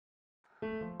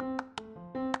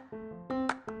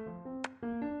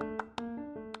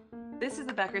This is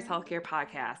the Becker's Healthcare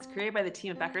Podcast, created by the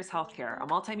team at Becker's Healthcare, a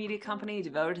multimedia company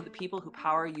devoted to the people who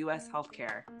power U.S.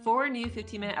 healthcare. 4 new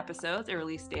 15-minute episodes are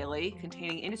released daily,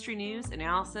 containing industry news,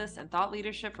 analysis, and thought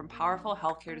leadership from powerful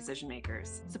healthcare decision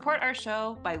makers. Support our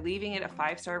show by leaving it a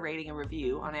 5-star rating and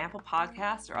review on Apple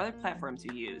Podcasts or other platforms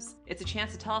you use. It's a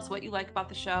chance to tell us what you like about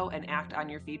the show and act on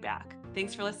your feedback.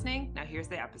 Thanks for listening. Now here's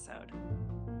the episode.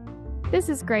 This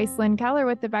is Grace Lynn Keller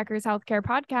with the Becker's Healthcare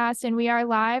Podcast, and we are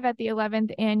live at the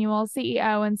 11th Annual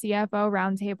CEO and CFO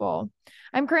Roundtable.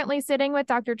 I'm currently sitting with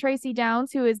Dr. Tracy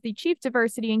Downs, who is the Chief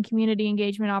Diversity and Community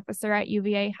Engagement Officer at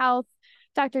UVA Health.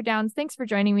 Dr. Downs, thanks for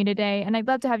joining me today, and I'd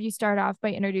love to have you start off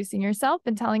by introducing yourself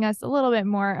and telling us a little bit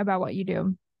more about what you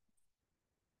do.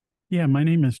 Yeah, my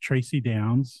name is Tracy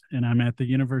Downs, and I'm at the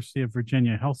University of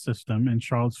Virginia Health System in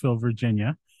Charlottesville,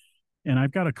 Virginia. And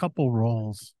I've got a couple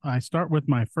roles. I start with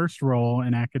my first role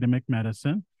in academic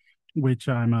medicine, which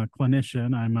I'm a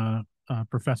clinician. I'm a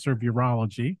professor of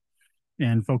urology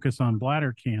and focus on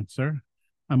bladder cancer.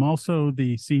 I'm also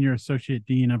the Senior Associate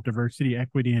Dean of Diversity,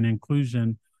 Equity, and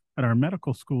Inclusion at our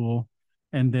medical school.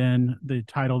 And then the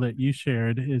title that you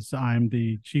shared is I'm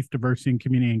the Chief Diversity and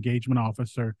Community Engagement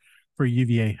Officer for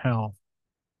UVA Health.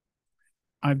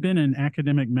 I've been in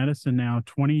academic medicine now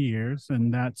 20 years,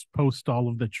 and that's post all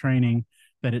of the training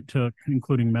that it took,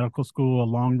 including medical school, a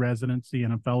long residency,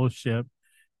 and a fellowship.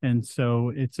 And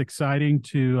so it's exciting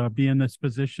to be in this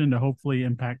position to hopefully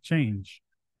impact change.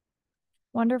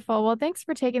 Wonderful. Well, thanks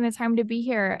for taking the time to be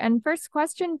here. And first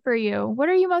question for you, what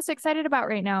are you most excited about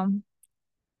right now?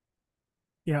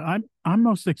 Yeah, I'm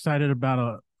most excited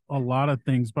about a lot of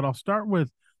things, but I'll start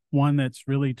with one that's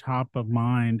really top of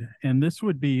mind, and this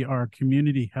would be our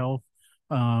community health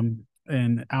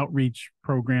and outreach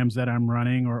programs that I'm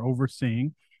running or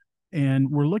overseeing.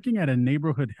 And we're looking at a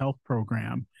neighborhood health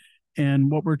program. And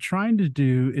what we're trying to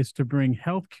do is to bring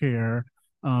healthcare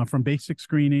from basic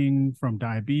screening, from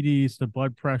diabetes to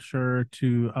blood pressure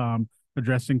to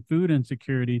addressing food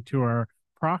insecurity to our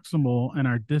proximal and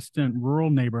our distant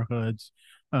rural neighborhoods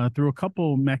through a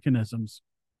couple mechanisms.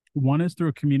 One is through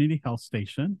a community health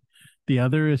station. The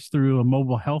other is through a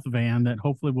mobile health van that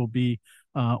hopefully will be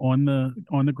on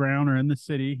the ground or in the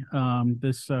city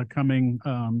this coming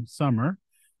summer.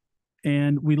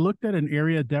 And we looked at an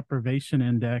area deprivation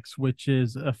index, which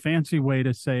is a fancy way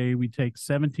to say we take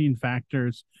 17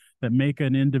 factors that make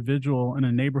an individual in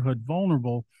a neighborhood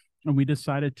vulnerable, and we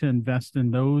decided to invest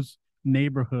in those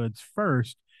neighborhoods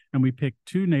first. And we picked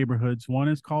 2 neighborhoods. One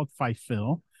is called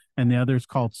Fifeville, and the other is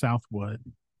called Southwood.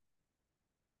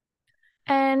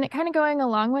 And kind of going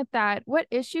along with that, what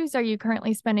issues are you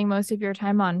currently spending most of your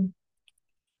time on?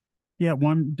 Yeah,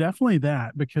 one, definitely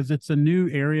that, because it's a new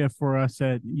area for us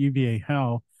at UVA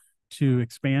Health to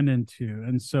expand into.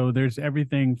 And so there's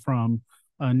everything from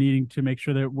needing to make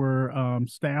sure that we're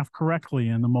staffed correctly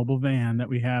in the mobile van, that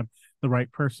we have the right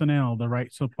personnel, the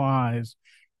right supplies.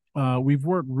 We've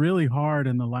worked really hard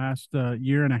in the last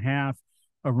year and a half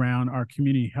around our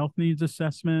community health needs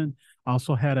assessment.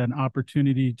 Also had an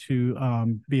opportunity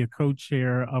to be a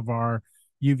co-chair of our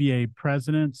UVA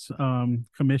President's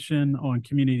Commission on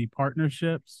Community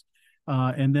Partnerships.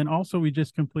 And then also we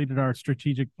just completed our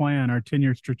strategic plan, our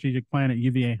 10-year strategic plan at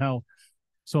UVA Health.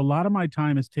 So a lot of my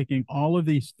time is taking all of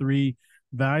these 3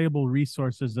 valuable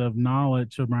resources of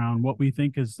knowledge around what we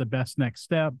think is the best next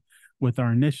step with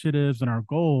our initiatives and our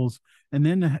goals, and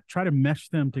then to try to mesh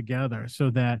them together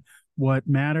so that what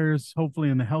matters, hopefully,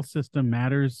 in the health system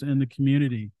matters in the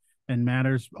community and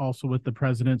matters also with the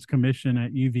President's Commission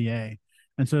at UVA.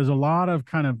 And so there's a lot of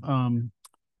kind of,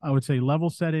 I would say, level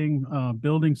setting,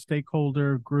 building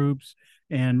stakeholder groups,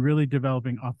 and really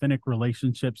developing authentic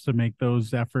relationships to make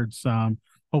those efforts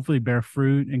hopefully bear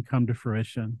fruit and come to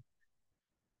fruition.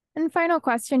 And final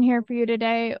question here for you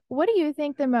today. What do you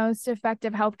think the most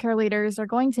effective healthcare leaders are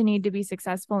going to need to be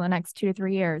successful in the next 2 to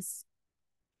 3 years?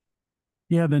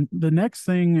 Yeah, the next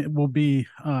thing will be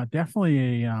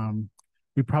definitely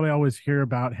we probably always hear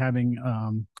about having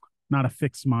not a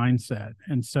fixed mindset.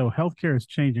 And so healthcare is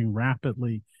changing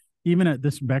rapidly. Even at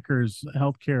this Becker's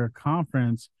Healthcare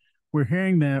Conference, we're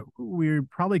hearing that we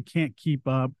probably can't keep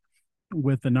up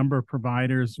with the number of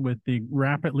providers with the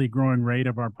rapidly growing rate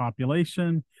of our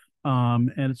population,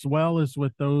 and as well as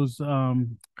with those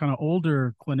kind of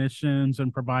older clinicians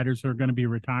and providers who are going to be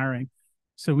retiring.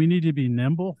 So we need to be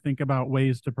nimble, think about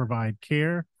ways to provide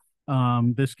care.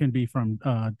 This can be from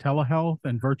telehealth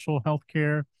and virtual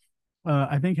healthcare.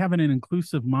 I think having an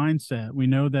inclusive mindset. We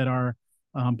know that our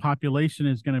population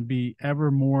is going to be ever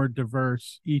more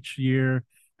diverse each year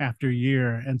after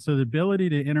year. And so the ability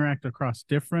to interact across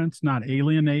difference, not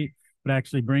alienate, but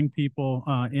actually bring people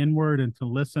inward and to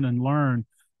listen and learn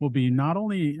will be not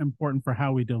only important for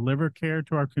how we deliver care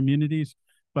to our communities,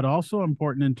 but also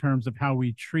important in terms of how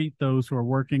we treat those who are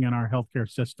working in our healthcare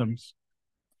systems.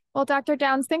 Well, Dr.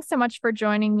 Downs, thanks so much for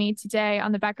joining me today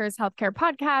on the Becker's Healthcare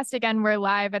Podcast. Again, we're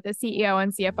live at the CEO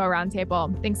and CFO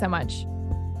Roundtable. Thanks so much.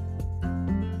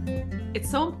 It's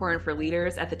so important for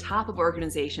leaders at the top of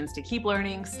organizations to keep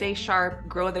learning, stay sharp,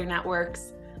 grow their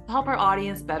networks. To help our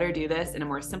audience better do this in a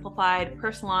more simplified,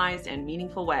 personalized, and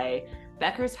meaningful way,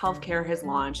 Becker's Healthcare has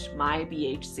launched My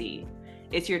BHC.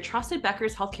 It's your trusted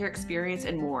Becker's Healthcare experience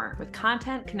and more, with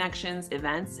content, connections,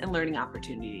 events, and learning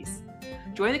opportunities.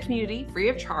 Join the community free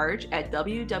of charge at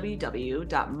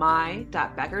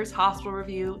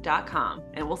www.my.beckershospitalreview.com,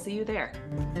 and we'll see you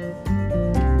there.